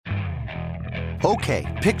Okay,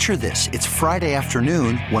 picture this. It's Friday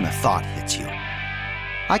afternoon when a thought hits you.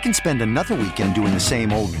 I can spend another weekend doing the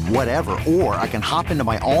same old whatever, or I can hop into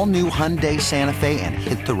my all-new Hyundai Santa Fe and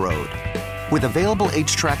hit the road. With available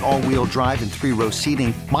H-Track all-wheel drive and 3-row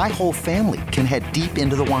seating, my whole family can head deep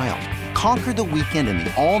into the wild. Conquer the weekend in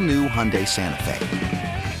the all-new Hyundai Santa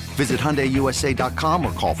Fe. Visit HyundaiUSA.com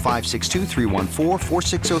or call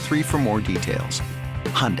 562-314-4603 for more details.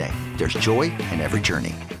 Hyundai, there's joy in every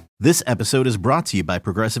journey. This episode is brought to you by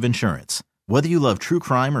Progressive Insurance. Whether you love true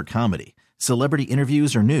crime or comedy, celebrity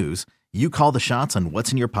interviews or news, you call the shots on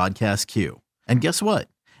what's in your podcast queue. And guess what?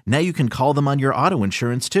 Now you can call them on your auto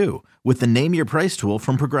insurance too with the Name Your Price tool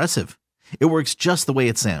from Progressive. It works just the way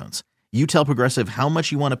it sounds. You tell Progressive how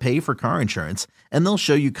much you want to pay for car insurance, and they'll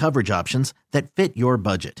show you coverage options that fit your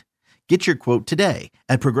budget. Get your quote today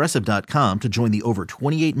at Progressive.com to join the over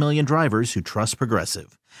 28 million drivers who trust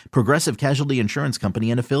Progressive. Progressive Casualty Insurance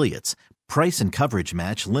Company and Affiliates. Price and coverage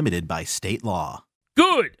match limited by state law.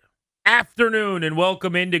 Good afternoon and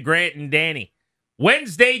welcome into Grant and Danny.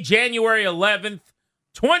 Wednesday, January 11th,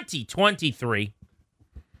 2023.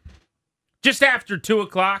 Just after 2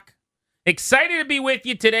 o'clock. Excited to be with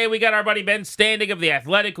you today. We got our buddy Ben Standing of The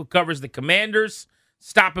Athletic, who covers the Commanders,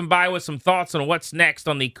 stopping by with some thoughts on what's next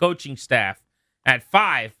on the coaching staff at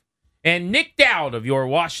 5. And Nick Dowd of your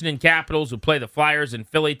Washington Capitals, who play the Flyers in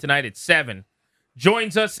Philly tonight at 7,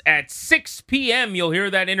 joins us at 6 p.m. You'll hear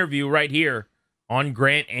that interview right here on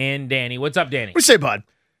Grant and Danny. What's up, Danny? What do you say, bud?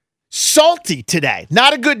 Salty today.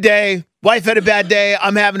 Not a good day. Wife had a bad day.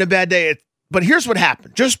 I'm having a bad day. But here's what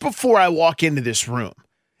happened. Just before I walk into this room,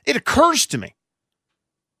 it occurs to me.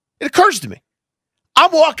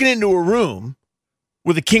 I'm walking into a room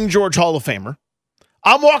with a King George Hall of Famer.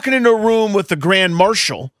 I'm walking into a room with the Grand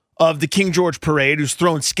Marshal of the King George Parade, who's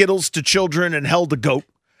thrown Skittles to children and held a goat.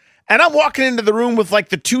 And I'm walking into the room with like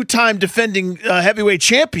the two-time defending heavyweight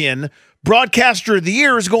champion, broadcaster of the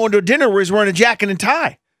year, is going to a dinner where he's wearing a jacket and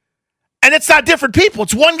tie. And it's not different people.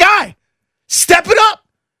 It's one guy. Step it up.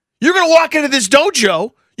 You're going to walk into this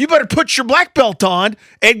dojo. You better put your black belt on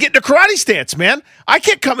and get in a karate stance, man. I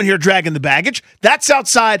can't come in here dragging the baggage. That's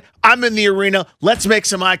outside. I'm in the arena. Let's make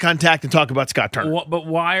some eye contact and talk about Scott Turner. But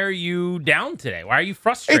why are you down today? Why are you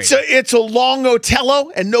frustrated? It's a long Otello,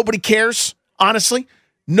 and nobody cares, honestly.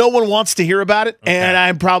 No one wants to hear about it, and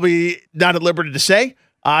I'm probably not at liberty to say.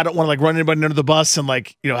 I don't want to like run anybody under the bus and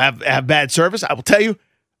have bad service. I will tell you,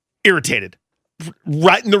 irritated,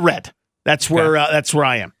 right in the red. That's where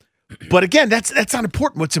I am. But again, that's not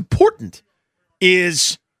important. What's important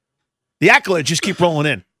is the accolades just keep rolling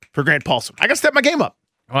in for Grant Paulson. I got to step my game up.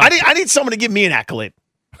 Well, I need someone to give me an accolade.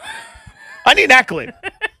 I need an accolade.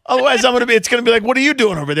 Otherwise, it's going to be like, what are you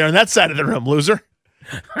doing over there on that side of the room, loser?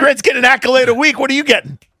 Grant's getting an accolade a week. What are you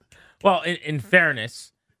getting? Well, in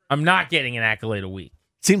fairness, I'm not getting an accolade a week.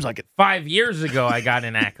 Seems like it. 5 years ago, I got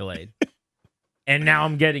an accolade. And now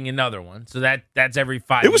I'm getting another one. So that's every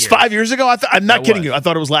 5 years. It was 5 years ago? I'm not kidding you. I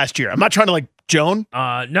thought it was last year. I'm not trying to Joan.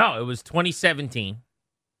 No, it was 2017.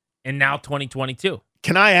 And now 2022.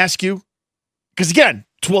 Can I ask you? Because again,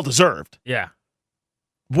 it's well deserved. Yeah.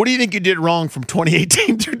 What do you think you did wrong from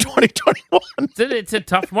 2018 through 2021? It's a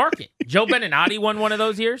tough market. Joe Beninati won one of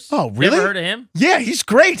those years. Oh, really? You ever heard of him? Yeah, he's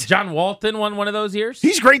great. John Walton won one of those years.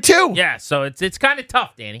 He's great too. Yeah, so it's kind of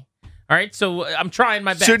tough, Danny. All right, so I'm trying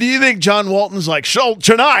my best. So do you think John Walton's like, so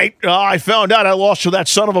tonight I found out I lost to that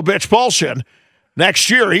son of a bitch Paulson. Next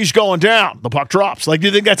year he's going down. The puck drops. Do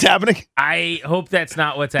you think that's happening? I hope that's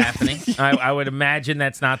not what's happening. I would imagine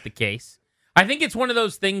that's not the case. I think it's one of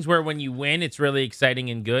those things where when you win, it's really exciting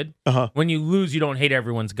and good. Uh-huh. When you lose, you don't hate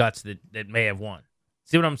everyone's guts that may have won.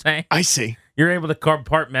 See what I'm saying? I see. You're able to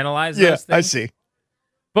compartmentalize those things. I see.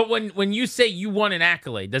 But when you say you won an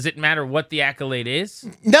accolade, does it matter what the accolade is?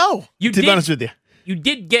 No, to be honest with you. You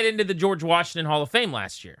did get into the George Washington Hall of Fame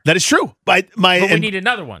last year. That is true. But we need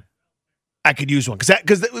another one. I could use one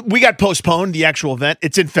because we got postponed, the actual event.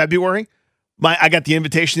 It's in February. I got the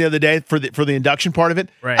invitation the other day for the induction part of it.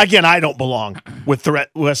 Right. Again, I don't belong with the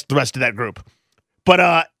rest of that group.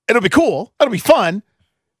 But it'll be cool. It'll be fun.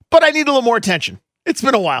 But I need a little more attention. It's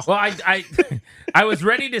been a while. Well, I was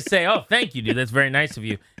ready to say, oh, thank you, dude. That's very nice of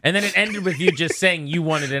you. And then it ended with you just saying you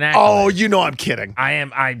wanted an accolade. Oh, you know I'm kidding.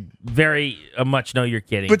 I very much know you're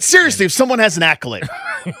kidding. But seriously, if someone has an accolade,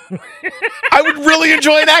 I would really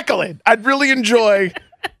enjoy an accolade. I'd really enjoy,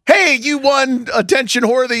 hey, you won Attention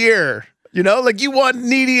Whore of the Year. You know, you won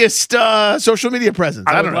neediest social media presence.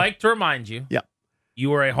 I don't would know. like to remind you. Yeah. You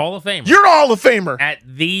were a Hall of Famer. You're a Hall of Famer. At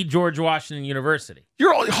the George Washington University.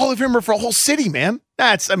 You're a Hall of Famer for a whole city, man.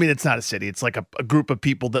 It's not a city. It's like a group of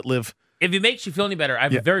people that live. If it makes you feel any better, I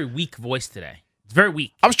have a very weak voice today. It's very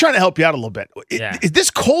weak. I was trying to help you out a little bit. Yeah.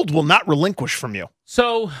 This cold will not relinquish from you.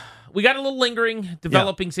 So we got a little lingering,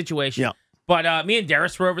 developing situation. Yeah. But me and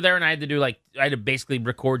Darius were over there, and I had to basically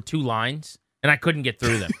record 2 lines, and I couldn't get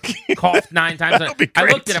through them. Coughed 9 times. That'll be I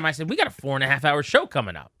great. looked at him. I said, "We got a 4.5-hour show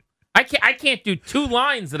coming up. I can't do 2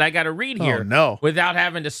 lines that I got to read here no. without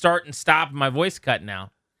having to start and stop and my voice cutting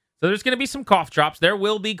out." So there's going to be some cough drops. There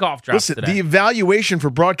will be cough drops Listen, today. the evaluation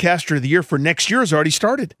for Broadcaster of the Year for next year has already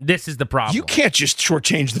started. This is the problem. You can't just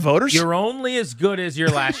shortchange the voters. You're only as good as your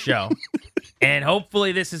last show. And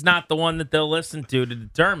hopefully this is not the one that they'll listen to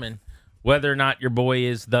determine whether or not your boy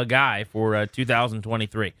is the guy for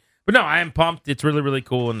 2023. But no, I am pumped. It's really, really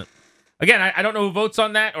cool. And again, I don't know who votes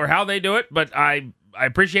on that or how they do it, but I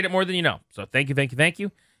appreciate it more than you know. So thank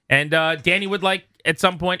you. And Danny would like, at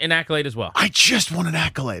some point, an accolade as well. I just want an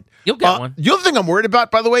accolade. You'll get one. The other thing I'm worried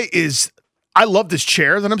about, by the way, is I love this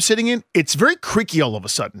chair that I'm sitting in. It's very creaky all of a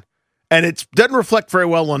sudden. And it doesn't reflect very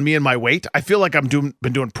well on me and my weight. I feel like I've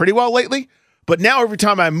been doing pretty well lately. But now every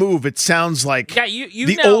time I move, it sounds like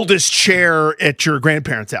the oldest chair at your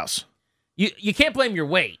grandparents' house. You can't blame your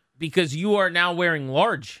weight because you are now wearing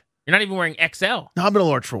large. You're not even wearing XL. No, I've been a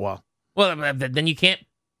large for a while. Well, then you can't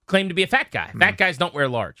claim to be a fat guy. Fat guys don't wear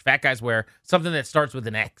large. Fat guys wear something that starts with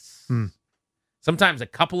an X. Sometimes a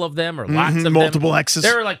couple of them or lots of multiple them. X's.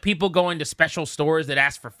 There are like people going to special stores that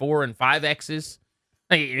ask for 4 and 5 X's.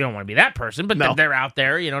 Now, you don't want to be that person, but No. they're out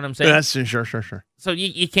there. You know what I'm saying? That's sure. So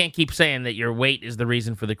you can't keep saying that your weight is the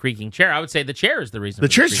reason for the creaking chair. I would say the chair is the reason. The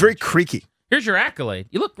chair's very creaky. Here's your accolade.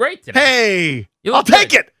 You look great today. Hey, You I'll look take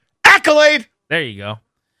good. it. Accolade. There you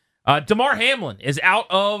go. Damar Hamlin is out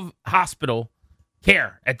of hospital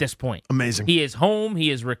care at this point. Amazing. He is home.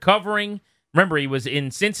 He is recovering. Remember, he was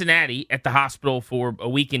in Cincinnati at the hospital for a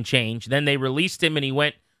week and change. Then they released him, and he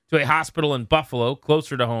went to a hospital in Buffalo,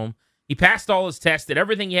 closer to home. He passed all his tests, did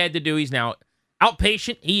everything he had to do. He's now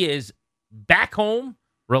outpatient. He is back home,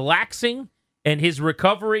 relaxing, and his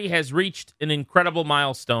recovery has reached an incredible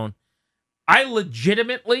milestone. I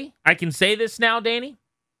can say this now, Danny.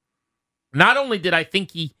 Not only did I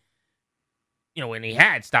think he, when he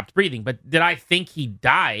had stopped breathing, but did I think he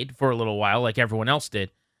died for a little while like everyone else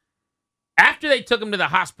did? After they took him to the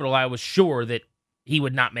hospital, I was sure that he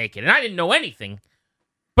would not make it. And I didn't know anything,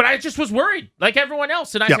 but I just was worried like everyone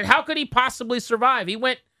else. And I said, how could he possibly survive? They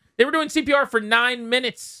were doing CPR for 9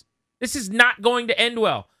 minutes. This is not going to end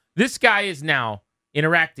well. This guy is now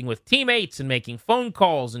interacting with teammates and making phone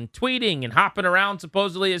calls and tweeting and hopping around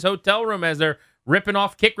supposedly his hotel room as they're ripping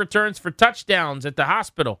off kick returns for touchdowns at the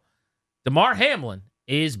hospital. Damar Hamlin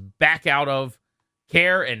is back out of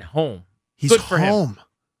care and home. He's good for home.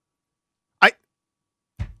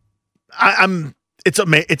 him. It's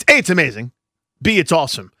amazing. B, it's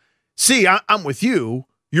awesome. C, I'm with you.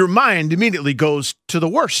 Your mind immediately goes to the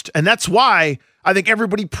worst. And that's why I think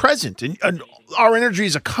everybody present and our energy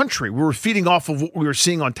as a country, we were feeding off of what we were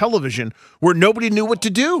seeing on television where nobody knew what to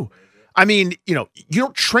do. I mean, you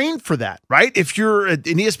don't train for that, right? If you're an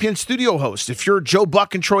ESPN studio host, if you're Joe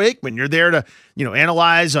Buck and Troy Aikman, you're there to,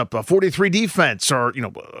 analyze a 43 defense or,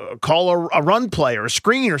 call a run play or a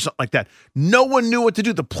screen or something like that. No one knew what to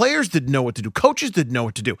do. The players didn't know what to do. Coaches didn't know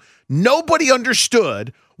what to do. Nobody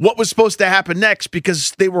understood what was supposed to happen next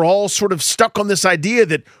because they were all sort of stuck on this idea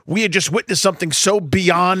that we had just witnessed something so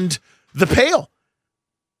beyond the pale.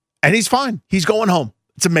 And he's fine. He's going home.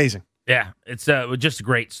 It's amazing. Yeah, it's just a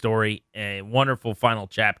great story, a wonderful final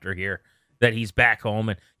chapter here that he's back home.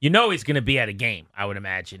 And he's going to be at a game, I would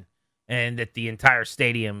imagine. And that the entire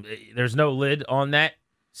stadium, there's no lid on that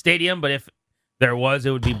stadium, but if there was,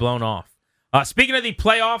 it would be blown off. Speaking of the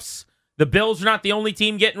playoffs, the Bills are not the only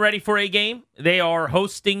team getting ready for a game. They are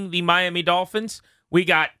hosting the Miami Dolphins. We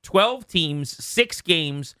got 12 teams, 6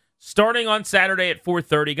 games, starting on Saturday at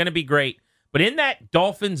 4:30. Going to be great. But in that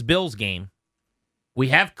Dolphins-Bills game, we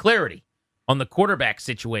have clarity on the quarterback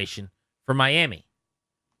situation for Miami.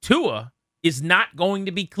 Tua is not going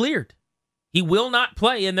to be cleared. He will not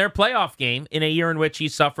play in their playoff game in a year in which he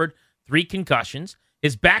suffered 3 concussions.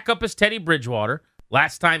 His backup is Teddy Bridgewater.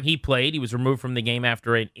 Last time he played, he was removed from the game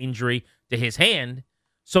after an injury to his hand.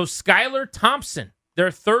 So Skylar Thompson, their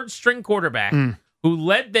third-string quarterback, who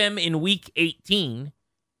led them in Week 18,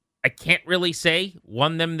 I can't really say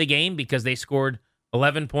won them the game because they scored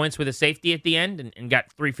 11 points with a safety at the end and got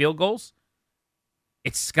 3 field goals.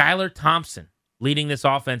 It's Skylar Thompson leading this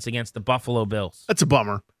offense against the Buffalo Bills. That's a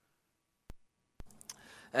bummer.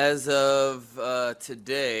 As of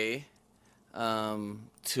today,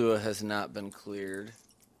 Tua has not been cleared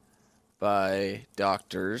by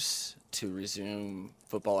doctors to resume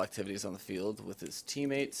football activities on the field with his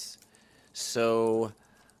teammates. So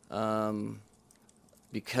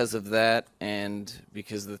because of that and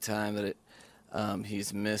because of the time that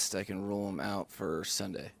he's missed, I can rule him out for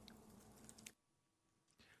Sunday.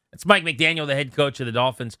 It's Mike McDaniel, the head coach of the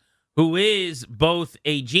Dolphins, who is both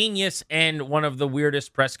a genius and one of the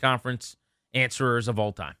weirdest press conference answerers of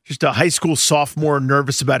all time. Just a high school sophomore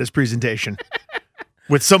nervous about his presentation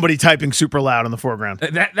with somebody typing super loud in the foreground.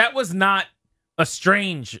 That was not a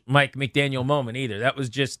strange Mike McDaniel moment either. That was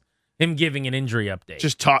just him giving an injury update.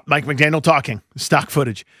 Just Mike McDaniel talking, stock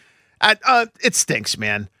footage. It stinks,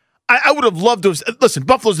 man. I would have loved to have, listen,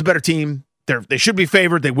 Buffalo's the better team. They should be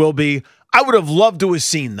favored. They will be. I would have loved to have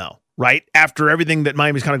seen, though, right, after everything that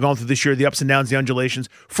Miami's kind of gone through this year, the ups and downs, the undulations,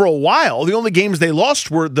 for a while, the only games they lost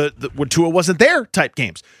were where Tua wasn't there type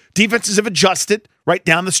games. Defenses have adjusted right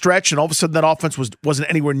down the stretch, and all of a sudden that offense wasn't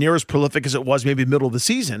anywhere near as prolific as it was maybe middle of the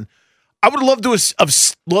season. I would have loved to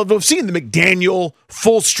have seen the McDaniel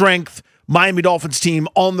full-strength Miami Dolphins team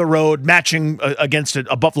on the road matching against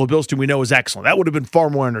a Buffalo Bills team we know is excellent. That would have been far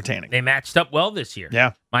more entertaining. They matched up well this year.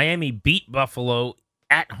 Yeah. Miami beat Buffalo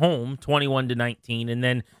at home 21-19, and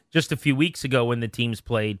then just a few weeks ago when the teams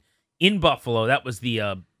played in Buffalo, that was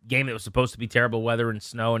the game that was supposed to be terrible weather and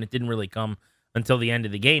snow, and it didn't really come until the end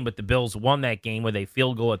of the game, but the Bills won that game with a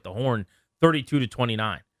field goal at the horn,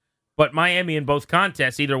 32-29. But Miami in both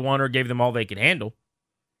contests either won or gave them all they could handle.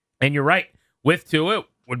 And you're right, with Tua,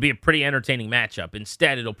 would be a pretty entertaining matchup.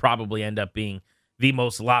 Instead, it'll probably end up being the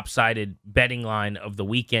most lopsided betting line of the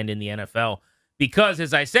weekend in the NFL. Because,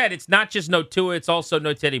 as I said, it's not just no Tua, it's also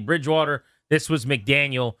no Teddy Bridgewater. This was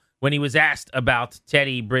McDaniel when he was asked about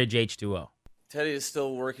Teddy Bridge H2O. Teddy is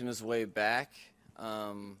still working his way back.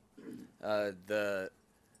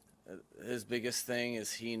 His biggest thing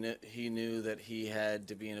is he knew that he had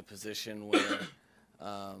to be in a position where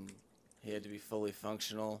he had to be fully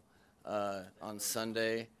functional on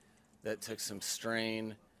Sunday. That took some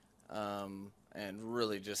strain and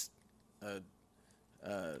really just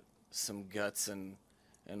some guts and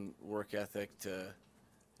work ethic to,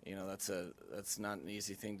 that's not an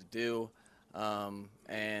easy thing to do.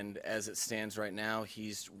 And as it stands right now,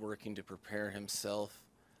 he's working to prepare himself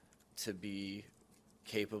to be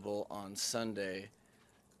capable on Sunday.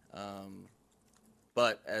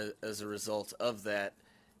 But as a result of that,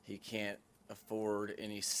 he can't afford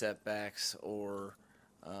any setbacks or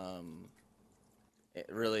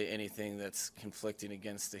really anything that's conflicting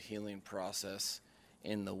against the healing process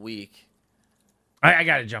in the week. I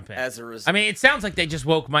got to jump in. As a result, I mean, it sounds like they just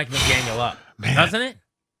woke Mike McDaniel up, doesn't it?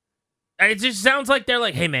 It just sounds like they're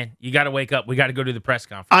like, hey, man, you got to wake up. We got to go to the press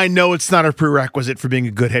conference. I know it's not a prerequisite for being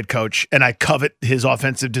a good head coach, and I covet his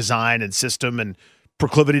offensive design and system and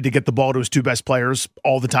proclivity to get the ball to his two best players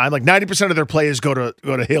all the time. Like 90% of their plays go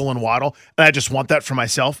to Hill and Waddle, and I just want that for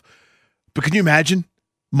myself. But can you imagine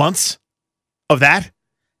months of that?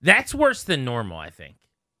 That's worse than normal, I think.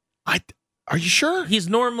 Are you sure? He's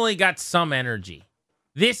normally got some energy.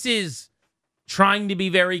 This is trying to be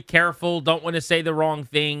very careful, don't want to say the wrong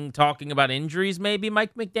thing, talking about injuries maybe,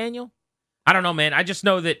 Mike McDaniel? I don't know, man. I just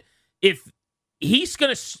know that if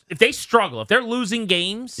they struggle, if they're losing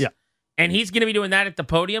games, yeah, and he's going to be doing that at the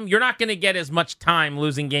podium, you're not going to get as much time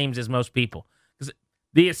losing games as most people. Because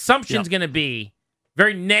the assumption's going to be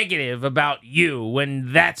very negative about you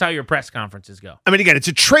when that's how your press conferences go. I mean, again, it's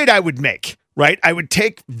a trade I would make, right? I would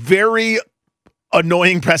take very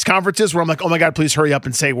annoying press conferences where I'm like, oh my God, please hurry up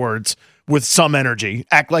and say words with some energy.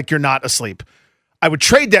 Act like you're not asleep. I would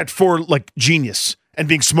trade that for like genius and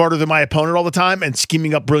being smarter than my opponent all the time and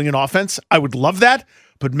scheming up brilliant offense. I would love that,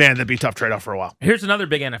 but man, that'd be a tough trade-off for a while. Here's another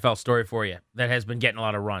big NFL story for you that has been getting a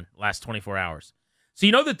lot of run last 24 hours. So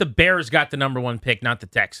you know that the Bears got the number one pick, not the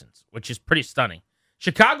Texans, which is pretty stunning.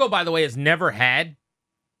 Chicago, by the way, has never had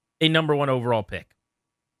a number one overall pick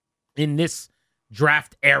in this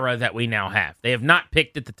draft era that we now have. They have not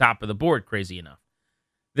picked at the top of the board, crazy enough.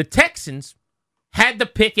 The Texans had the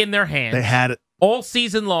pick in their hands. They had it all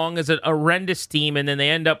season long as a horrendous team, and then they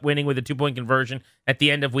end up winning with a 2-point conversion at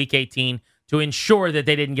the end of Week 18 to ensure that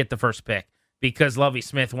they didn't get the first pick because Lovie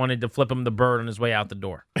Smith wanted to flip him the bird on his way out the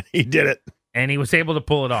door. He did it. And he was able to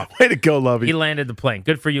pull it off. Way to go, Lovie. He landed the plane.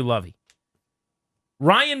 Good for you, Lovie.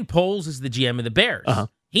 Ryan Poles is the GM of the Bears. Uh-huh.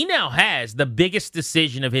 He now has the biggest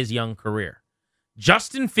decision of his young career.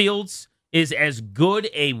 Justin Fields is as good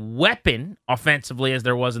a weapon offensively as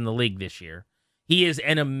there was in the league this year. He is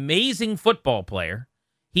an amazing football player.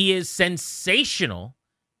 He is sensational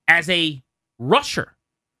as a rusher.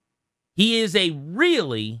 He is a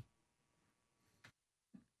really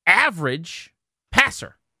average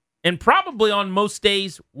passer, and probably on most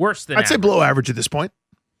days worse than I'd say below average at this point.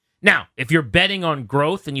 Now, if you're betting on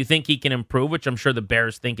growth and you think he can improve, which I'm sure the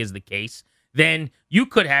Bears think is the case, then you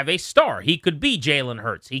could have a star. He could be Jalen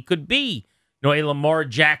Hurts. He could be a Lamar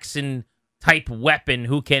Jackson type weapon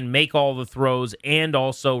who can make all the throws and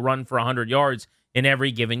also run for 100 yards in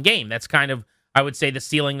every given game. That's kind of, I would say, the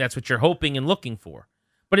ceiling. That's what you're hoping and looking for.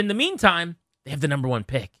 But in the meantime, they have the number one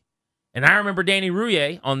pick. And I remember Danny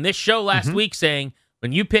Rouhier on this show last week saying,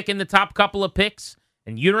 when you pick in the top couple of picks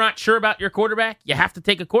and you're not sure about your quarterback, you have to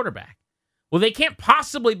take a quarterback. Well, they can't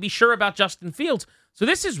possibly be sure about Justin Fields. So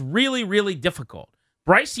this is really, really difficult.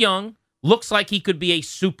 Bryce Young looks like he could be a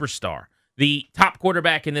superstar, the top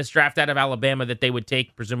quarterback in this draft out of Alabama that they would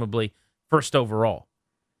take, presumably, first overall.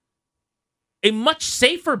 A much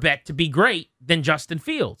safer bet to be great than Justin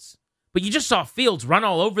Fields. But you just saw Fields run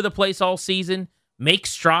all over the place all season, make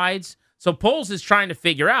strides. So Poles is trying to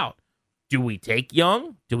figure out, do we take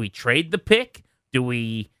Young? Do we trade the pick? Do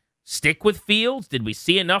we stick with Fields? Did we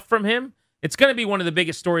see enough from him? It's going to be one of the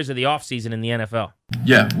biggest stories of the offseason in the NFL.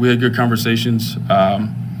 Yeah, we had good conversations.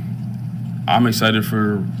 I'm excited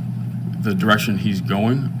for the direction he's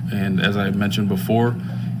going. And as I mentioned before,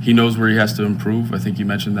 he knows where he has to improve. I think you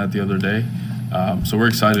mentioned that the other day. So we're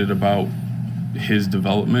excited about his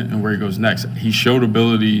development and where he goes next. He showed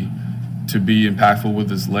ability to be impactful with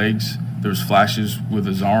his legs. There's flashes with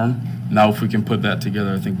his arm. Now, if we can put that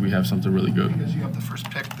together, I think we have something really good. Because you have the first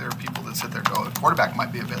pick, there are people that sit there and go, a quarterback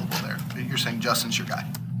might be available there. You're saying Justin's your guy.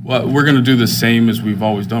 Well, we're going to do the same as we've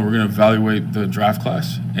always done. We're going to evaluate the draft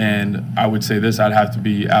class. And I would say this, I'd have to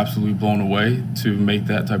be absolutely blown away to make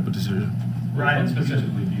that type of decision. Ryan,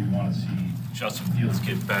 specifically, do you want to see Justin Fields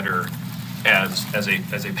get better as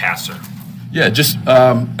a passer? Yeah, just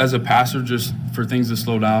as a passer, just for things to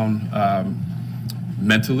slow down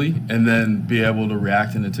mentally and then be able to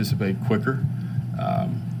react and anticipate quicker.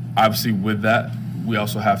 Obviously, with that, we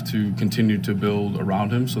also have to continue to build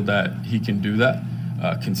around him so that he can do that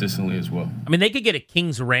consistently as well. I mean, they could get a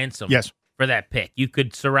king's ransom for that pick. You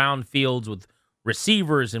could surround Fields with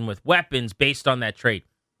receivers and with weapons based on that trade.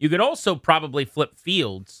 You could also probably flip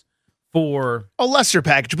Fields for a lesser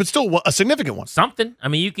package, but still a significant one. Something. I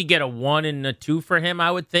mean, you could get a 1 and a 2 for him,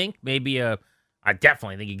 I would think. Maybe I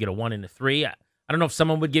definitely think you get a 1 and a 3. I don't know if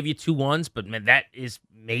someone would give you 2 1s, but man, that is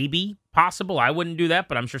maybe possible. I wouldn't do that,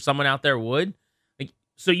 but I'm sure someone out there would.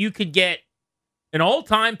 So you could get an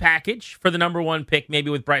all-time package for the number 1 pick, maybe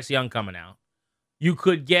with Bryce Young coming out. You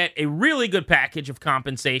could get a really good package of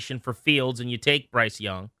compensation for Fields, and you take Bryce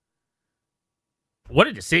Young. What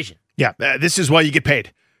a decision. Yeah, this is why you get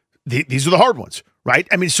paid. These are the hard ones, right?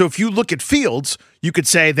 I mean, so if you look at Fields, you could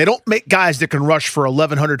say they don't make guys that can rush for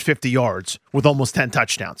 1,150 yards with almost 10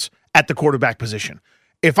 touchdowns at the quarterback position.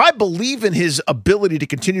 If I believe in his ability to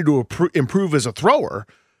continue to improve as a thrower,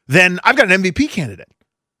 then I've got an MVP candidate,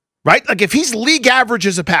 right? Like if he's league average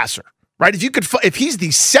as a passer, right? If he's the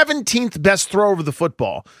 17th best thrower of the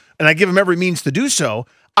football, and I give him every means to do so,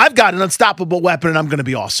 I've got an unstoppable weapon, and I'm going to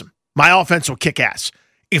be awesome. My offense will kick ass.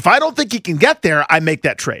 If I don't think he can get there, I make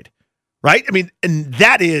that trade, right? I mean, and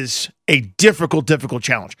that is a difficult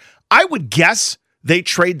challenge. I would guess they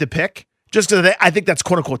trade the pick just because I think that's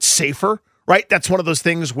quote-unquote safer, right? That's one of those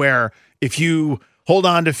things where if you hold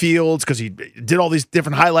on to Fields because he did all these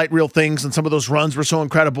different highlight reel things and some of those runs were so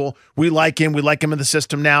incredible, we like him in the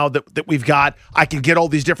system now that we've got. I can get all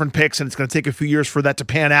these different picks, and it's going to take a few years for that to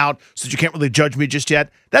pan out, so that you can't really judge me just yet.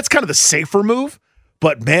 That's kind of the safer move,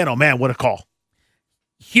 but man, oh man, what a call.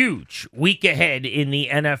 Huge week ahead in the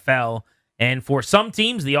NFL, and for some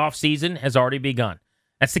teams, the offseason has already begun.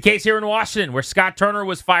 That's the case here in Washington, where Scott Turner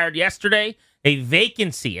was fired yesterday, a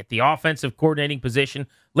vacancy at the offensive coordinating position.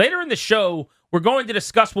 Later in the show, we're going to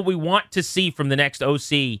discuss what we want to see from the next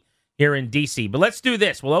OC here in D.C. But let's do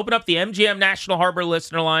this. We'll open up the MGM National Harbor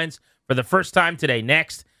listener lines for the first time today.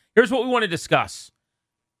 Next, here's what we want to discuss.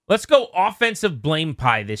 Let's go offensive blame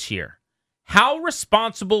pie this year. How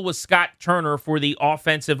responsible was Scott Turner for the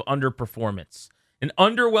offensive underperformance? An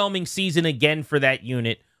underwhelming season again for that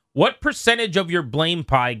unit. What percentage of your blame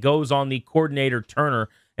pie goes on the coordinator Turner,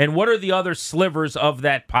 and what are the other slivers of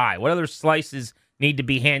that pie? What other slices need to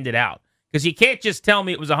be handed out? Because you can't just tell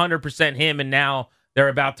me it was 100% him and now they're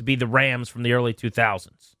about to be the Rams from the early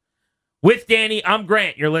 2000s. With Danny, I'm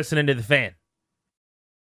Grant. You're listening to The Fan.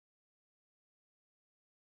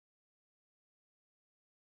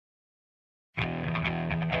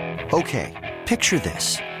 Okay, picture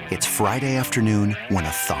this. It's Friday afternoon when a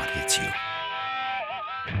thought hits you.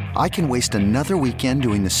 I can waste another weekend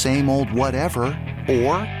doing the same old whatever,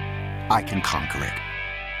 or I can conquer it.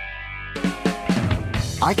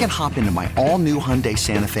 I can hop into my all-new Hyundai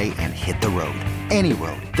Santa Fe and hit the road. Any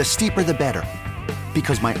road. The steeper, the better.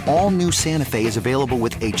 Because my all-new Santa Fe is available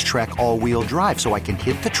with H-Track all-wheel drive, so I can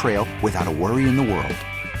hit the trail without a worry in the world.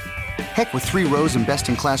 Heck, with 3 rows and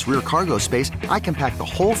best-in-class rear cargo space, I can pack the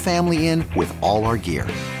whole family in with all our gear.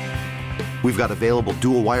 We've got available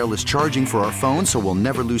dual wireless charging for our phones, so we'll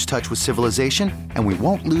never lose touch with civilization, and we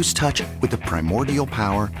won't lose touch with the primordial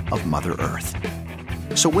power of Mother Earth.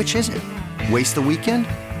 So which is it? Waste the weekend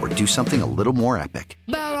or do something a little more epic?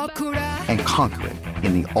 And conquer it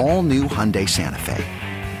in the all-new Hyundai Santa Fe.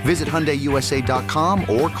 Visit HyundaiUSA.com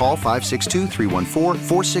or call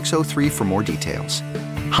 562-314-4603 for more details.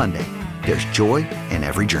 Hyundai, there's joy in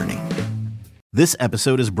every journey. This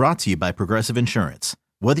episode is brought to you by Progressive Insurance.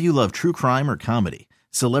 Whether you love true crime or comedy,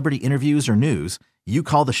 celebrity interviews or news, you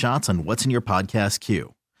call the shots on what's in your podcast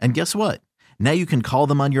queue. And guess what? Now you can call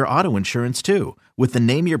them on your auto insurance too with the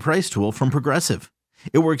Name Your Price tool from Progressive.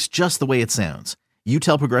 It works just the way it sounds. You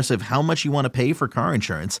tell Progressive how much you want to pay for car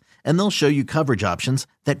insurance, and they'll show you coverage options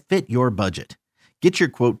that fit your budget. Get your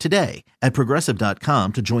quote today at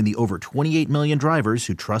Progressive.com to join the over 28 million drivers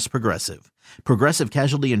who trust Progressive. Progressive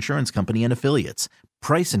Casualty Insurance Company and Affiliates.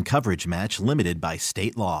 Price and coverage match limited by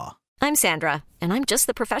state law. I'm Sandra, and I'm just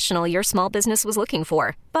the professional your small business was looking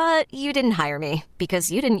for. But you didn't hire me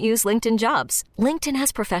because you didn't use LinkedIn Jobs. LinkedIn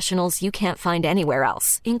has professionals you can't find anywhere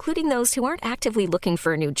else, including those who aren't actively looking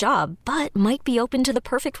for a new job, but might be open to the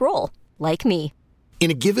perfect role, like me. In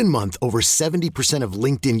a given month, over 70% of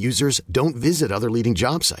LinkedIn users don't visit other leading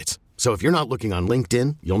job sites. So if you're not looking on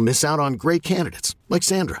LinkedIn, you'll miss out on great candidates like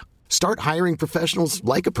Sandra. Start hiring professionals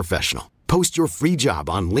like a professional. Post your free job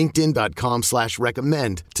on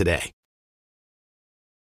linkedin.com/recommend today.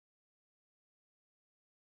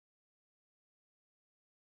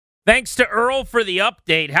 Thanks to Earl for the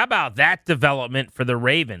update. How about that development for the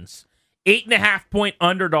Ravens? 8.5-point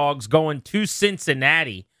underdogs going to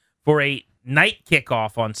Cincinnati for a night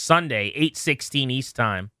kickoff on Sunday, 8:16 East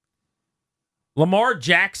time. Lamar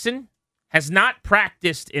Jackson has not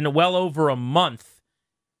practiced in well over a month.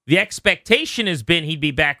 The expectation has been he'd be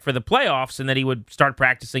back for the playoffs and that he would start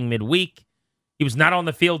practicing midweek. He was not on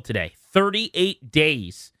the field today. 38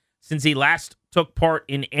 days since he last took part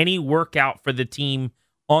in any workout for the team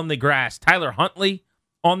on the grass. Tyler Huntley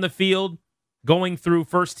on the field, going through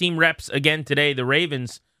first-team reps again today. The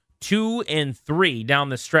Ravens 2-3 down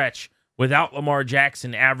the stretch without Lamar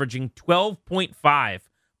Jackson, averaging 12.5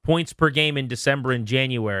 points per game in December and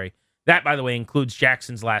January. That, by the way, includes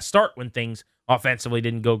Jackson's last start when things offensively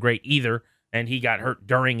didn't go great either, and he got hurt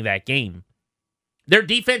during that game. Their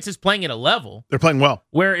defense is playing at a level. They're playing well.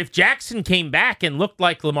 Where if Jackson came back and looked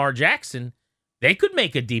like Lamar Jackson, they could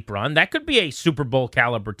make a deep run. That could be a Super Bowl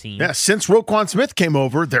caliber team. Yeah, since Roquan Smith came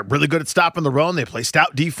over, they're really good at stopping the run. They play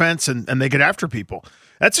stout defense, and they get after people.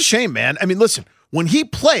 That's a shame, man. I mean, listen, when he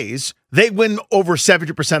plays, they win over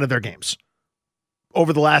 70% of their games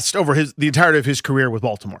over the entirety of his career with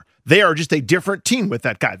Baltimore. They are just a different team with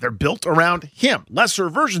that guy. They're built around him. Lesser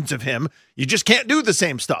versions of him. You just can't do the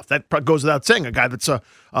same stuff. That goes without saying, a guy that's a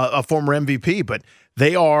former MVP, but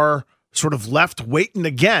they are sort of left waiting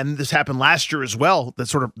again. This happened last year as well, that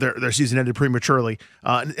sort of their season ended prematurely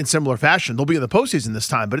in similar fashion. They'll be in the postseason this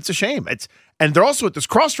time, but it's a shame. And they're also at this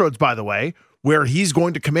crossroads, by the way, where he's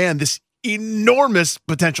going to command this enormous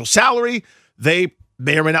potential salary. They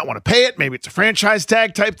may or may not want to pay it. Maybe it's a franchise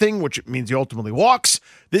tag type thing, which means he ultimately walks.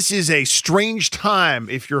 This is a strange time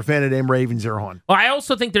if you're a fan of name Ravens Erhan. Well, I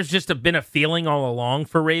also think there's just been a feeling all along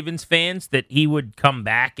for Ravens fans that he would come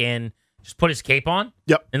back and just put his cape on.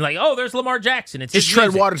 Yep. And like, oh, there's Lamar Jackson. It's just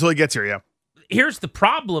tread water until he gets here, yeah. Here's the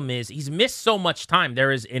problem is he's missed so much time.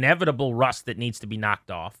 There is inevitable rust that needs to be knocked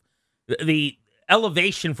off. The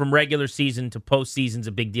elevation from regular season to postseason is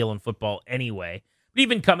a big deal in football anyway. But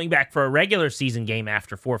even coming back for a regular season game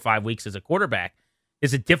after 4 or 5 weeks as a quarterback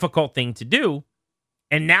is a difficult thing to do.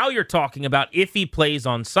 And now you're talking about if he plays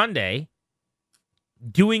on Sunday,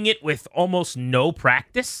 doing it with almost no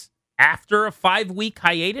practice after a 5-week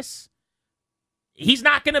hiatus. He's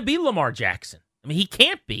not going to be Lamar Jackson. I mean, he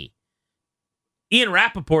can't be. Ian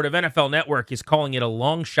Rappaport of NFL Network is calling it a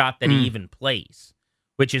long shot that he even plays,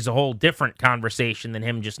 which is a whole different conversation than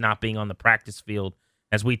him just not being on the practice field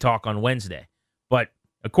as we talk on Wednesday. But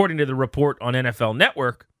according to the report on NFL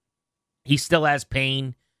Network, he still has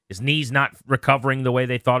pain. His knee's not recovering the way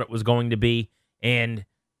they thought it was going to be. And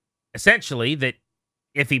essentially that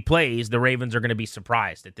if he plays, the Ravens are going to be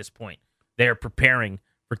surprised at this point. They're preparing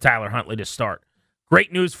for Tyler Huntley to start.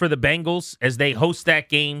 Great news for the Bengals as they host that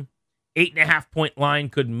game. 8.5-point line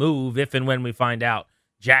could move if and when we find out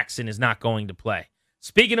Jackson is not going to play.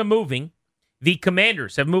 Speaking of moving, the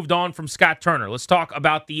Commanders have moved on from Scott Turner. Let's talk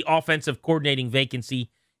about the offensive coordinating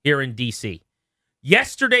vacancy here in D.C.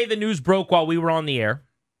 Yesterday, the news broke while we were on the air.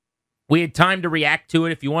 We had time to react to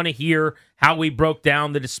it. If you want to hear how we broke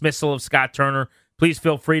down the dismissal of Scott Turner, Please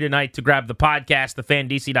feel free tonight to grab the podcast,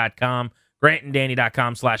 thefandc.com,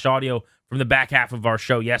 grantanddanny.com/audio from the back half of our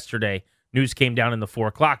show yesterday. News came down in the 4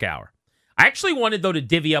 o'clock hour. I actually wanted, though, to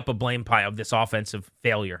divvy up a blame pile of this offensive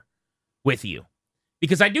failure with you,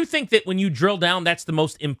 because I do think that when you drill down, that's the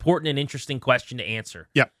most important and interesting question to answer.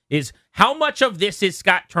 Yep. Is how much of this is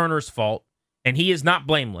Scott Turner's fault, and he is not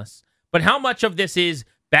blameless, but how much of this is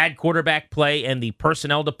bad quarterback play and the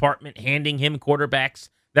personnel department handing him quarterbacks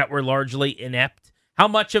that were largely inept? How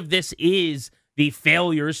much of this is the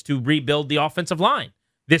failures to rebuild the offensive line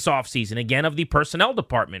this offseason, again, of the personnel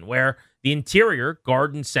department, where the interior,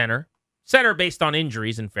 guard and center based on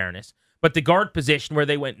injuries, in fairness, but the guard position where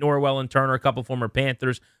they went Norwell and Turner, a couple former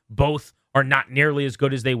Panthers, both are not nearly as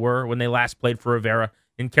good as they were when they last played for Rivera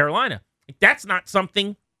in Carolina. That's not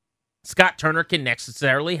something Scott Turner can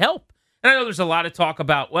necessarily help. And I know there's a lot of talk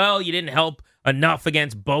about, well, you didn't help enough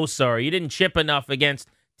against Bosa, or you didn't chip enough against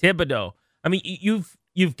Thibodeau. I mean,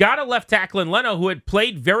 you've got a left tackle in Leno who had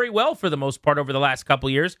played very well for the most part over the last couple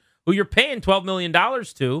of years, who you're paying $12 million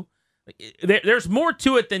to. There's more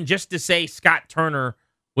to it than just to say Scott Turner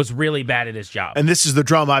was really bad at his job. And this is the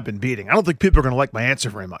drum I've been beating. I don't think people are going to like my answer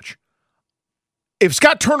very much. If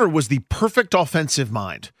Scott Turner was the perfect offensive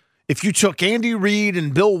mind, if you took Andy Reid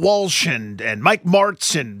and Bill Walsh and Mike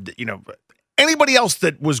Martz and anybody else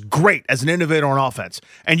that was great as an innovator on offense,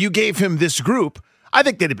 and you gave him this group, I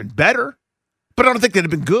think they'd have been better, but I don't think they'd have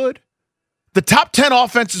been good. The top 10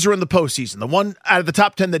 offenses are in the postseason. The one out of the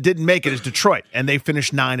top 10 that didn't make it is Detroit, and they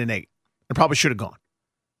finished 9-8. They probably should have gone.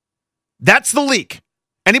 That's the league.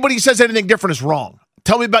 Anybody who says anything different is wrong.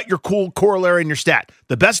 Tell me about your cool corollary and your stat.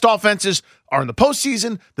 The best offenses are in the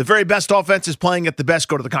postseason. The very best offenses playing at the best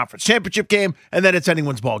go to the conference championship game, and then it's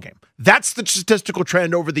anyone's ball game. That's the statistical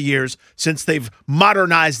trend over the years since they've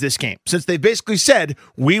modernized this game, since they basically said,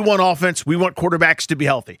 we want offense, we want quarterbacks to be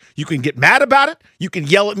healthy. You can get mad about it. You can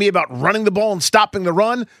yell at me about running the ball and stopping the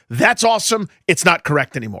run. That's awesome. It's not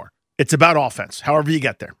correct anymore. It's about offense, however you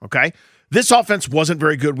get there, okay? This offense wasn't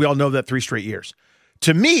very good. We all know that 3 straight years.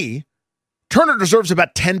 To me, Turner deserves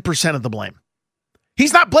about 10% of the blame.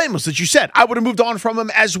 He's not blameless, as you said. I would have moved on from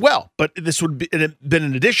him as well, but this would have been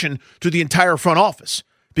in addition to the entire front office,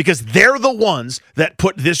 because they're the ones that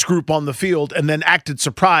put this group on the field and then acted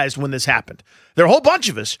surprised when this happened. There are a whole bunch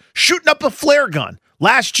of us shooting up a flare gun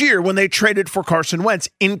last year when they traded for Carson Wentz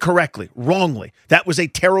incorrectly, wrongly. That was a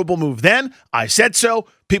terrible move then. I said so.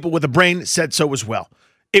 People with a brain said so as well.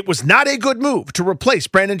 It was not a good move to replace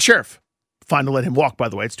Brandon Sheriff. Fine to let him walk, by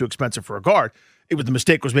the way. It's too expensive for a guard. The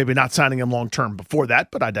mistake was maybe not signing him long-term before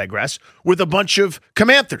that, but I digress, with a bunch of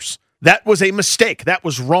Comanthers. That was a mistake. That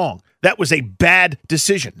was wrong. That was a bad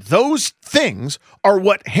decision. Those things are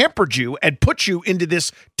what hampered you and put you into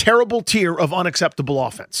this terrible tier of unacceptable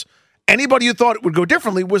offense. Anybody who thought it would go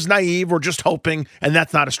differently was naive or just hoping, and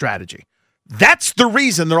that's not a strategy. That's the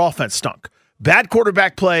reason their offense stunk. Bad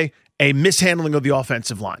quarterback play, a mishandling of the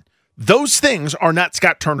offensive line. Those things are not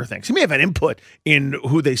Scott Turner things. He may have had input in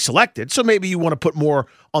who they selected, so maybe you want to put more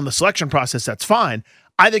on the selection process. That's fine.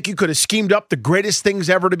 I think you could have schemed up the greatest things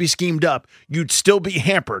ever to be schemed up. You'd still be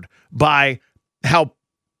hampered by how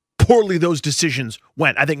poorly those decisions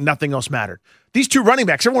went. I think nothing else mattered. These 2 running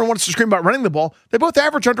backs, everyone wants to scream about running the ball. They both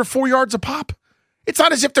average under 4 yards a pop. It's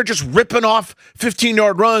not as if they're just ripping off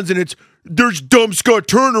 15-yard runs and there's dumb Scott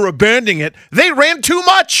Turner abandoning it. They ran too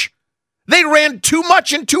much. They ran too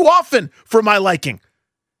much and too often for my liking.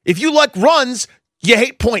 If you like runs, you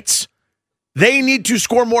hate points. They need to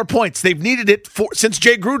score more points. They've needed it since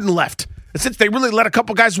Jay Gruden left, and since they really let a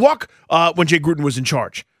couple guys walk when Jay Gruden was in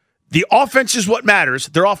charge. The offense is what matters.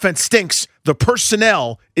 Their offense stinks. The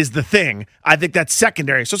personnel is the thing. I think that's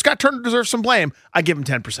secondary. So Scott Turner deserves some blame. I give him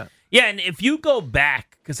 10%. Yeah, and if you go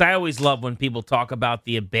back, because I always love when people talk about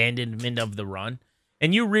the abandonment of the run,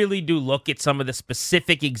 and you really do look at some of the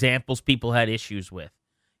specific examples people had issues with.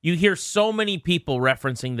 You hear so many people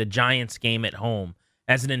referencing the Giants game at home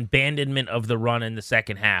as an abandonment of the run in the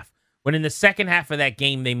second half, when in the second half of that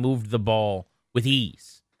game, they moved the ball with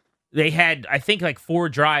ease. They had, I think, like 4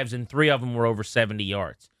 drives, and 3 of them were over 70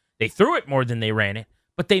 yards. They threw it more than they ran it,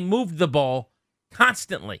 but they moved the ball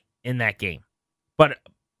constantly in that game. But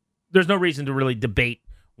there's no reason to really debate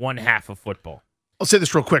one half of football. I'll say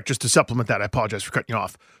this real quick just to supplement that. I apologize for cutting you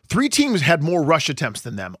off. 3 teams had more rush attempts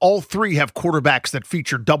than them. All 3 have quarterbacks that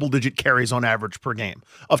feature double-digit carries on average per game.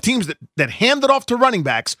 Of teams that handed off to running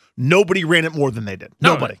backs, nobody ran it more than they did.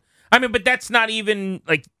 Nobody. I mean, but that's not even,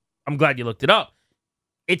 I'm glad you looked it up.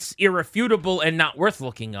 It's irrefutable and not worth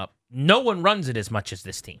looking up. No one runs it as much as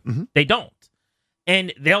this team. Mm-hmm. They don't.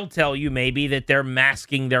 And they'll tell you maybe that they're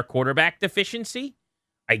masking their quarterback deficiency,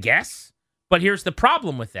 I guess. But here's the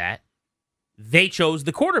problem with that. they chose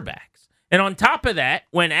the quarterbacks. And on top of that,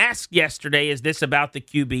 when asked yesterday, is this about the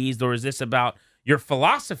QBs or is this about your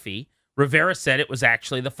philosophy, Rivera said it was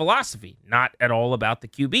actually the philosophy, not at all about the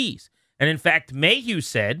QBs. And in fact, Mayhew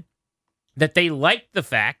said that they liked the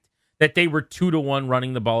fact that they were 2-1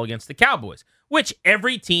 running the ball against the Cowboys, which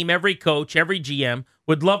every team, every coach, every GM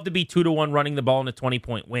would love to be 2-1 running the ball in a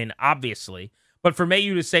 20-point win, obviously. But for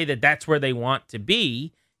Mayhew to say that that's where they want to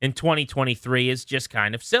be in 2023 is just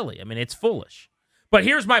kind of silly. I mean, it's foolish. But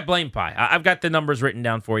here's my blame pie. I've got the numbers written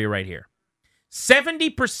down for you right here.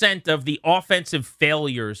 70% of the offensive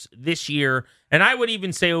failures this year, and I would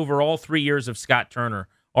even say over all 3 years of Scott Turner,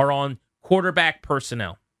 are on quarterback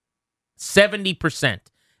personnel. 70%.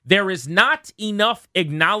 There is not enough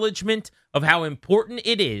acknowledgement of how important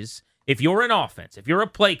it is if you're an offense, if you're a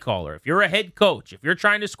play caller, if you're a head coach, if you're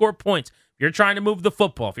trying to score points, if you're trying to move the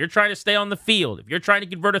football, if you're trying to stay on the field, if you're trying to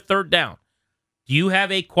convert a third down. Do you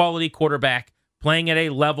have a quality quarterback playing at a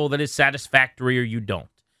level that is satisfactory or you don't?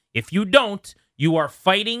 If you don't, you are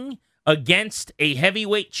fighting against a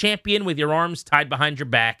heavyweight champion with your arms tied behind your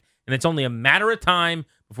back, and it's only a matter of time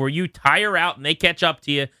before you tire out and they catch up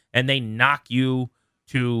to you and they knock you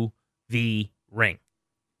to the ring.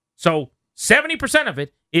 So 70% of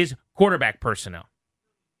it is quarterback personnel.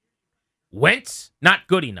 Wentz, not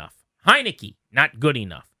good enough. Heineke, not good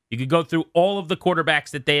enough. You could go through all of the quarterbacks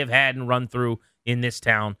that they have had and run through in this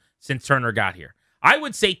town since Turner got here. I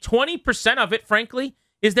would say 20% of it, frankly,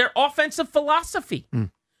 is their offensive philosophy.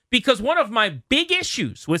 Because one of my big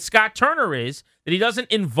issues with Scott Turner is that he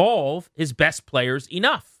doesn't involve his best players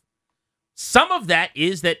enough. Some of that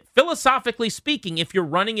is that, philosophically speaking, if you're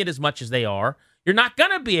running it as much as they are, you're not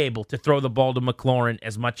going to be able to throw the ball to McLaurin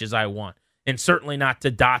as much as I want, and certainly not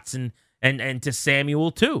to Dotson and to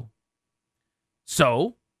Samuel, too.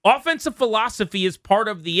 So, offensive philosophy is part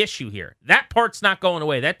of the issue here. That part's not going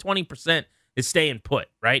away. That 20% is staying put,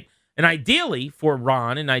 right? And ideally for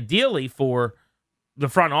Ron and ideally for the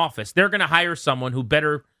front office, they're going to hire someone who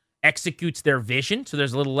better executes their vision, so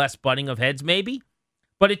there's a little less butting of heads maybe.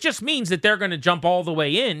 But it just means that they're going to jump all the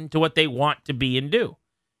way in to what they want to be and do.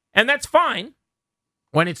 And that's fine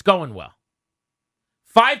when it's going well.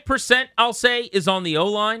 5%, I'll say, is on the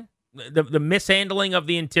O-line. The mishandling of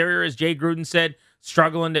the interior, as Jay Gruden said,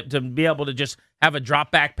 struggling to be able to just have a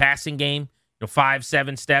drop-back passing game,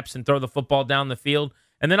 5-7 steps and throw the football down the field.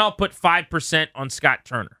 And then I'll put 5% on Scott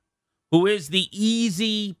Turner, who is the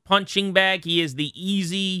easy punching bag. He is the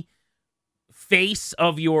easy face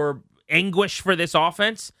of your anguish for this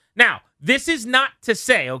offense. Now, this is not to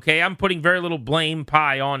say, okay, I'm putting very little blame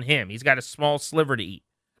pie on him. He's got a small sliver to eat.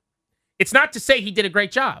 It's not to say he did a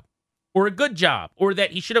great job or a good job or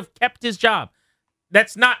that he should have kept his job.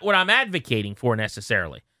 That's not what I'm advocating for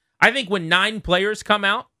necessarily. I think when 9 players come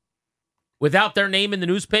out without their name in the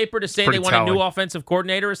newspaper to say they want a new offensive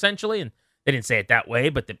coordinator, essentially, and they didn't say it that way,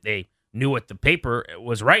 but they knew what the paper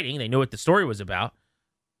was writing, they knew what the story was about,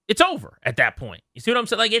 it's over at that point. You see what I'm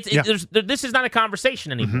saying? Like, this is not a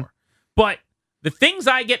conversation anymore. But the things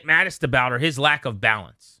I get maddest about are his lack of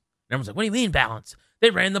balance. And everyone's like, what do you mean balance? They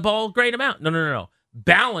ran the ball a great amount. No.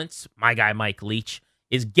 Balance, my guy Mike Leach,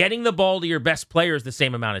 is getting the ball to your best players the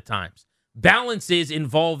same amount of times. Balance is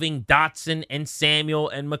involving Dotson and Samuel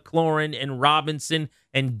and McLaurin and Robinson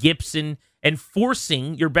and Gibson and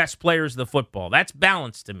forcing your best players the football. That's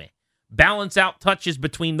balance to me. Balance out touches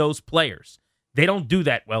between those players. They don't do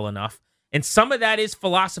that well enough. And some of that is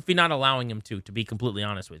philosophy not allowing him to be completely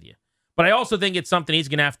honest with you. But I also think it's something he's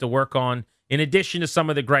going to have to work on, in addition to some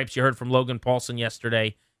of the gripes you heard from Logan Paulson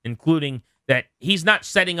yesterday, including that he's not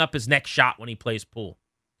setting up his next shot when he plays pool.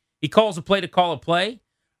 He calls a play to call a play,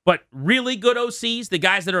 but really good OCs, the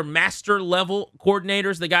guys that are master-level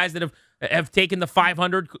coordinators, the guys that have taken the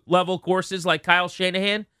 500-level courses like Kyle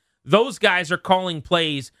Shanahan, those guys are calling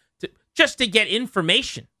plays just to get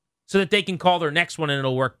information so that they can call their next one and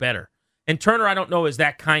it'll work better. And Turner, I don't know, is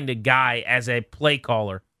that kind of guy as a play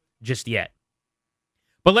caller just yet.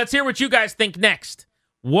 But let's hear what you guys think next.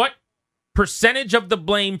 What percentage of the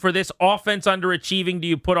blame for this offense underachieving do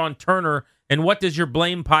you put on Turner, and what does your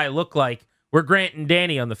blame pie look like? We're Grant and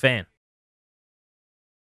Danny on The Fan.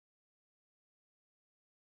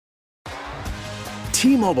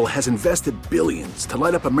 T-Mobile has invested billions to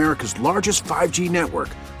light up America's largest 5G network,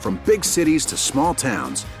 from big cities to small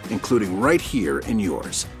towns, including right here in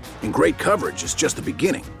yours. And great coverage is just the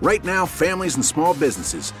beginning. Right now, families and small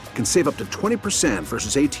businesses can save up to 20%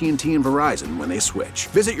 versus AT&T and Verizon when they switch.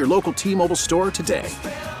 Visit your local T-Mobile store today.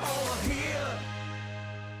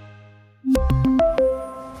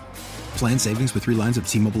 Plan savings with 3 lines of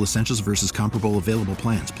T-Mobile Essentials versus comparable available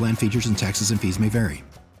plans. Plan features and taxes and fees may vary.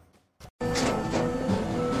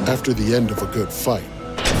 After the end of a good fight,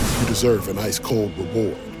 you deserve an ice-cold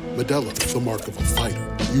reward. Modelo, the mark of a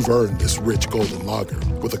fighter. You've earned this rich golden lager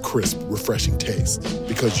with a crisp, refreshing taste.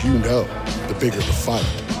 Because you know, the bigger the fight,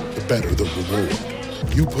 the better the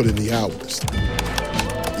reward. You put in the hours,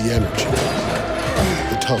 the energy,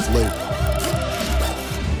 the tough labor.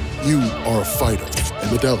 You are a fighter,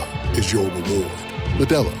 and Modelo is your reward.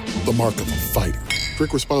 Modelo, the mark of a fighter.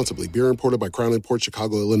 Drink responsibly. Beer imported by Crown Imports,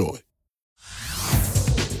 Chicago, Illinois.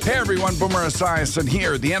 Hey everyone, Boomer Esiason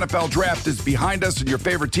here. The NFL Draft is behind us and your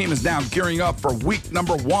favorite team is now gearing up for week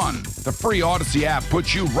number 1. The free Odyssey app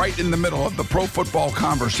puts you right in the middle of the pro football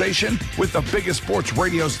conversation with the biggest sports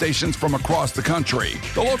radio stations from across the country.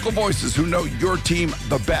 The local voices who know your team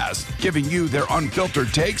the best, giving you their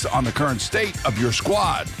unfiltered takes on the current state of your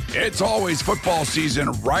squad. It's always football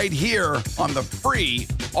season right here on the free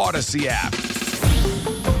Odyssey app.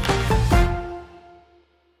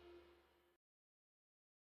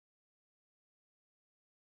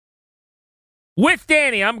 With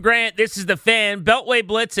Danny, I'm Grant. This is The Fan. Beltway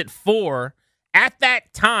Blitz at 4. At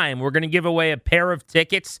that time, we're going to give away a pair of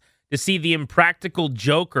tickets to see the Impractical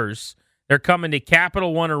Jokers. They're coming to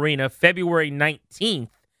Capital One Arena February 19th.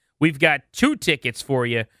 We've got 2 tickets for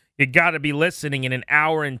you. You got to be listening in an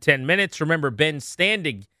hour and 10 minutes. Remember, Ben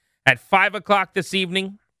Standig at 5 o'clock this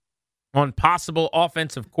evening on possible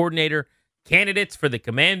offensive coordinator candidates for the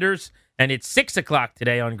Commanders. And it's 6 o'clock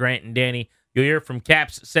today on Grant and Danny. You'll hear from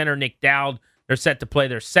Caps center Nick Dowd. They're set to play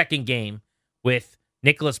their second game with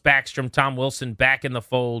Nicholas Backstrom, Tom Wilson back in the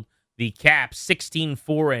fold. The Caps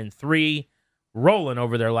 16-4-3, rolling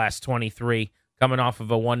over their last 23, coming off of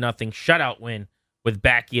a 1-0 shutout win with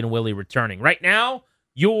Backey and Willie returning. Right now,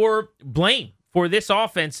 your blame for this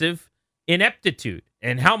offensive ineptitude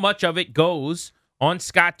and how much of it goes on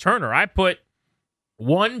Scott Turner. I put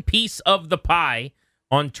one piece of the pie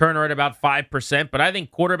on Turner at about 5%, but I think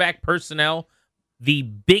quarterback personnel, the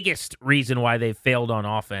biggest reason why they've failed on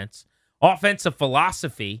offense. Offensive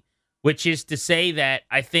philosophy, which is to say that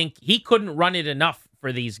I think he couldn't run it enough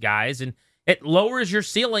for these guys, and it lowers your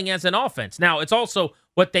ceiling as an offense. Now, it's also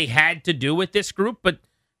what they had to do with this group, but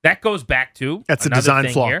that goes back to that's a design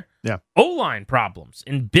flaw. Here. Yeah. O-line problems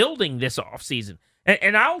in building this offseason.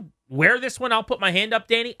 And I'll wear this one. I'll put my hand up,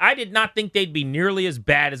 Danny. I did not think they'd be nearly as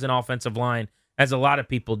bad as an offensive line as a lot of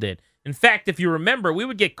people did. In fact, if you remember, we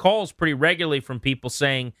would get calls pretty regularly from people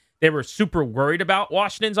saying they were super worried about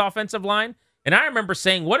Washington's offensive line. And I remember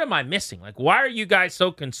saying, what am I missing? Like, why are you guys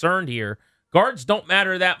so concerned here? Guards don't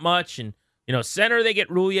matter that much. And, center, they get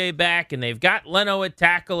Roulier back, and they've got Leno at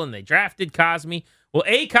tackle, and they drafted Cosme. Well,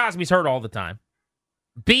 A, Cosme's hurt all the time.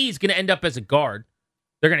 B, he's going to end up as a guard.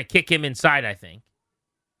 They're going to kick him inside, I think.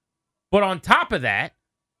 But on top of that,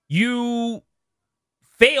 you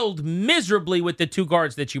failed miserably with the 2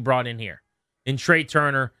 guards that you brought in here, in Trey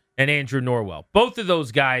Turner and Andrew Norwell. Both of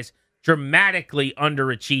those guys dramatically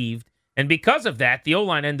underachieved, and because of that, the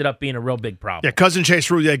O-line ended up being a real big problem. Yeah, Cousin Chase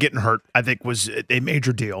Roulier getting hurt, I think, was a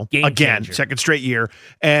major deal. Game Again, changer. Second straight year.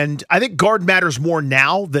 And I think guard matters more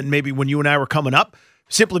now than maybe when you and I were coming up,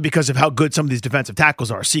 simply because of how good some of these defensive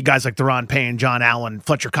tackles are. See guys like Deron Payne, John Allen,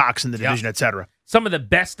 Fletcher Cox in the division, et cetera. Some of the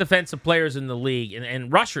best defensive players in the league,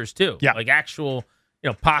 and rushers, too. Yeah. Like actual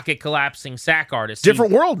pocket collapsing sack artists.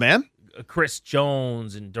 Different world, man. Chris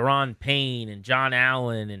Jones and Deron Payne and John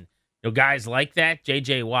Allen and guys like that.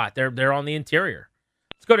 J.J. Watt. They're on the interior.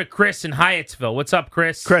 Let's go to Chris in Hyattsville. What's up,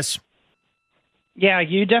 Chris? Chris. Yeah,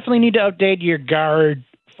 you definitely need to update your guard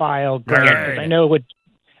file. I know what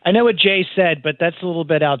Jay said, but that's a little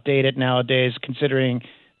bit outdated nowadays, considering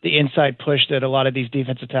the inside push that a lot of these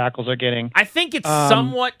defensive tackles are getting. I think it's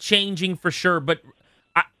somewhat changing for sure, but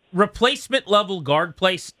replacement level guard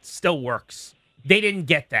play still works. They didn't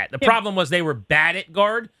get that. The problem was they were bad at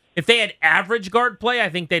guard. If they had average guard play, I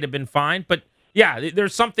think they'd have been fine. But yeah,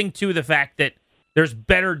 there's something to the fact that there's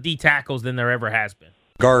better D tackles than there ever has been.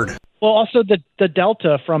 Guard. Well, also the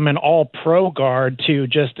delta from an all-pro guard to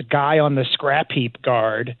just a guy on the scrap heap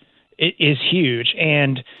guard is huge.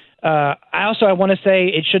 And I want to say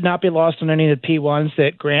it should not be lost on any of the P1s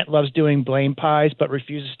that Grant loves doing blame pies but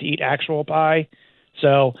refuses to eat actual pie.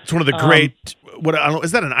 So it's one of the great.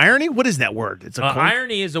 Is that an irony? What is that word? It's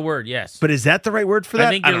irony is a word, yes. But is that the right word for that? I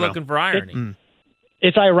think you're looking for irony.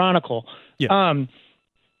 It's ironical. Yeah.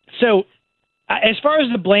 So as far as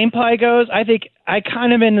the blame pie goes, I think I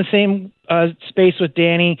kind of in the same space with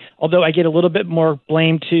Danny, although I get a little bit more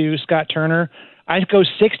blame to Scott Turner. I go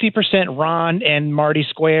 60% Ron and Marty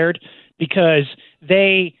squared because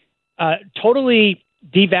they totally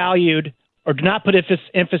devalued or do not put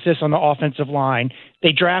emphasis on the offensive line.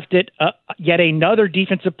 They drafted yet another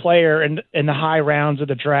defensive player in the high rounds of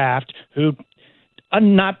the draft who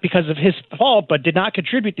not because of his fault, but did not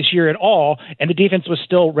contribute this year at all, and the defense was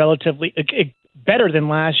still relatively better than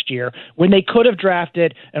last year when they could have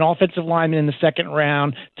drafted an offensive lineman in the second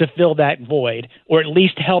round to fill that void, or at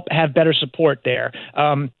least help have better support there.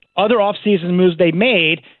 Other offseason moves they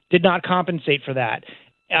made did not compensate for that.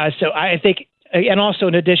 So I think, and also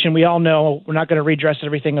in addition, we all know we're not going to redress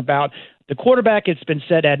everything about the quarterback. It's been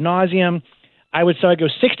said ad nauseum. I would say I go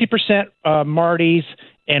 60% Marty's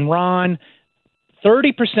and Ron,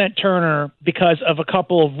 30% Turner because of a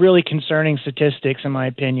couple of really concerning statistics, in my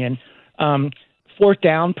opinion. Fourth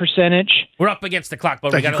down percentage. We're up against the clock,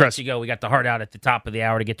 but we got to let you go. We got the heart out at the top of the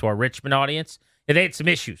hour to get to our Richmond audience. And they had some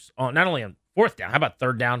issues, not only on fourth down. How about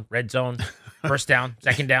third down, red zone, first down,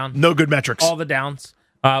 second down? No good metrics. All the downs.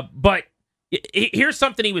 But here's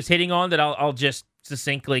something he was hitting on that I'll just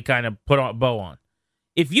succinctly kind of put a bow on.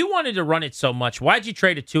 If you wanted to run it so much, why'd you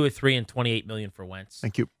trade a 2 or 3 and $28 million for Wentz?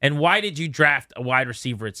 Thank you. And why did you draft a wide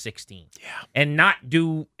receiver at 16? Yeah. And not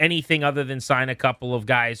do anything other than sign a couple of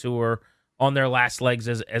guys who are on their last legs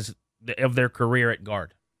of their career at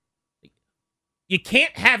guard? You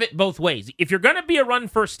can't have it both ways. If you're going to be a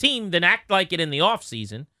run-first team, then act like it in the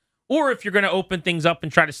offseason. Or if you're going to open things up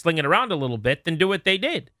and try to sling it around a little bit, then do what they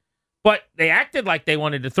did. But they acted like they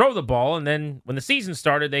wanted to throw the ball, and then when the season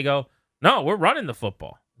started, they go, no, we're running the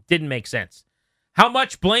football. Didn't make sense. How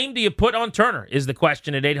much blame do you put on Turner is the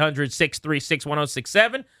question at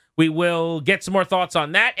 800-636-1067. We will get some more thoughts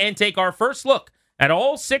on that and take our first look at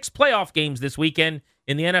all 6 playoff games this weekend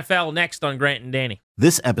in the NFL next on Grant and Danny.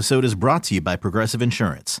 This episode is brought to you by Progressive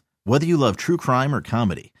Insurance. Whether you love true crime or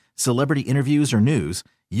comedy, celebrity interviews or news,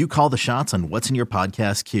 you call the shots on what's in your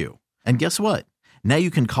podcast queue. And guess what? Now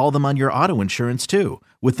you can call them on your auto insurance too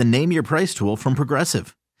with the Name Your Price tool from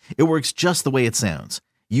Progressive. It works just the way it sounds.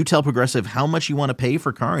 You tell Progressive how much you want to pay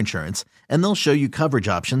for car insurance, and they'll show you coverage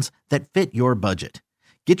options that fit your budget.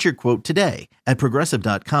 Get your quote today at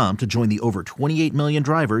Progressive.com to join the over 28 million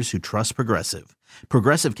drivers who trust Progressive.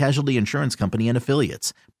 Progressive Casualty Insurance Company and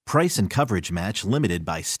Affiliates. Price and coverage match limited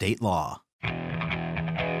by state law.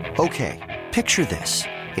 Okay, picture this.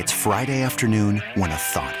 It's Friday afternoon when a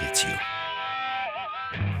thought hits you.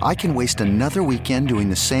 I can waste another weekend doing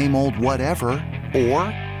the same old whatever, or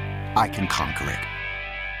I can conquer it.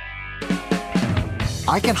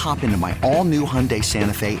 I can hop into my all-new Hyundai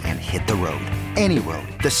Santa Fe and hit the road. Any road.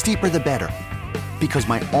 The steeper, the better. Because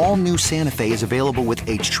my all-new Santa Fe is available with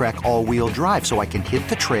H-Track all-wheel drive, so I can hit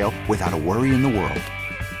the trail without a worry in the world.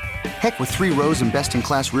 Heck, with 3 rows and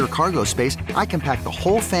best-in-class rear cargo space, I can pack the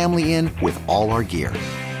whole family in with all our gear.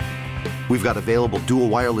 We've got available dual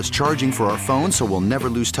wireless charging for our phones, so we'll never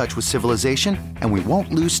lose touch with civilization, and we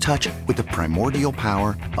won't lose touch with the primordial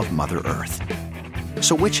power of Mother Earth.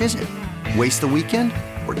 So which is it? Waste the weekend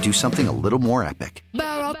or do something a little more epic?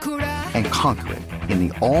 And conquer it in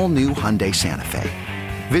the all-new Hyundai Santa Fe.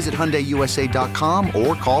 Visit HyundaiUSA.com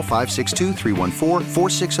or call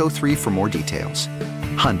 562-314-4603 for more details.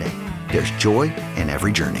 Hyundai, there's joy in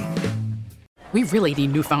every journey. We really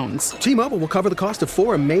need new phones. T-Mobile will cover the cost of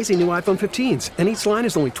 4 amazing new iPhone 15s, and each line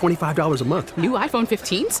is only $25 a month. New iPhone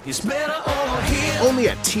 15s? It's better over here. Only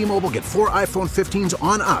at T-Mobile, get 4 iPhone 15s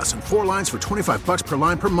on us and 4 lines for $25 per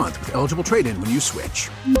line per month with eligible trade-in when you switch.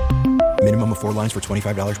 Minimum of 4 lines for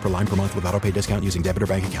 $25 per line per month with autopay discount using debit or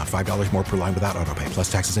bank account. $5 more per line without autopay,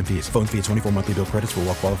 plus taxes and fees. Phone fee at 24 monthly bill credits for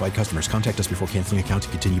well-qualified customers. Contact us before canceling account to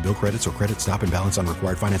continue bill credits or credit stop and balance on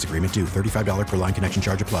required finance agreement due. $35 per line connection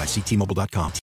charge applies. See T-Mobile.com.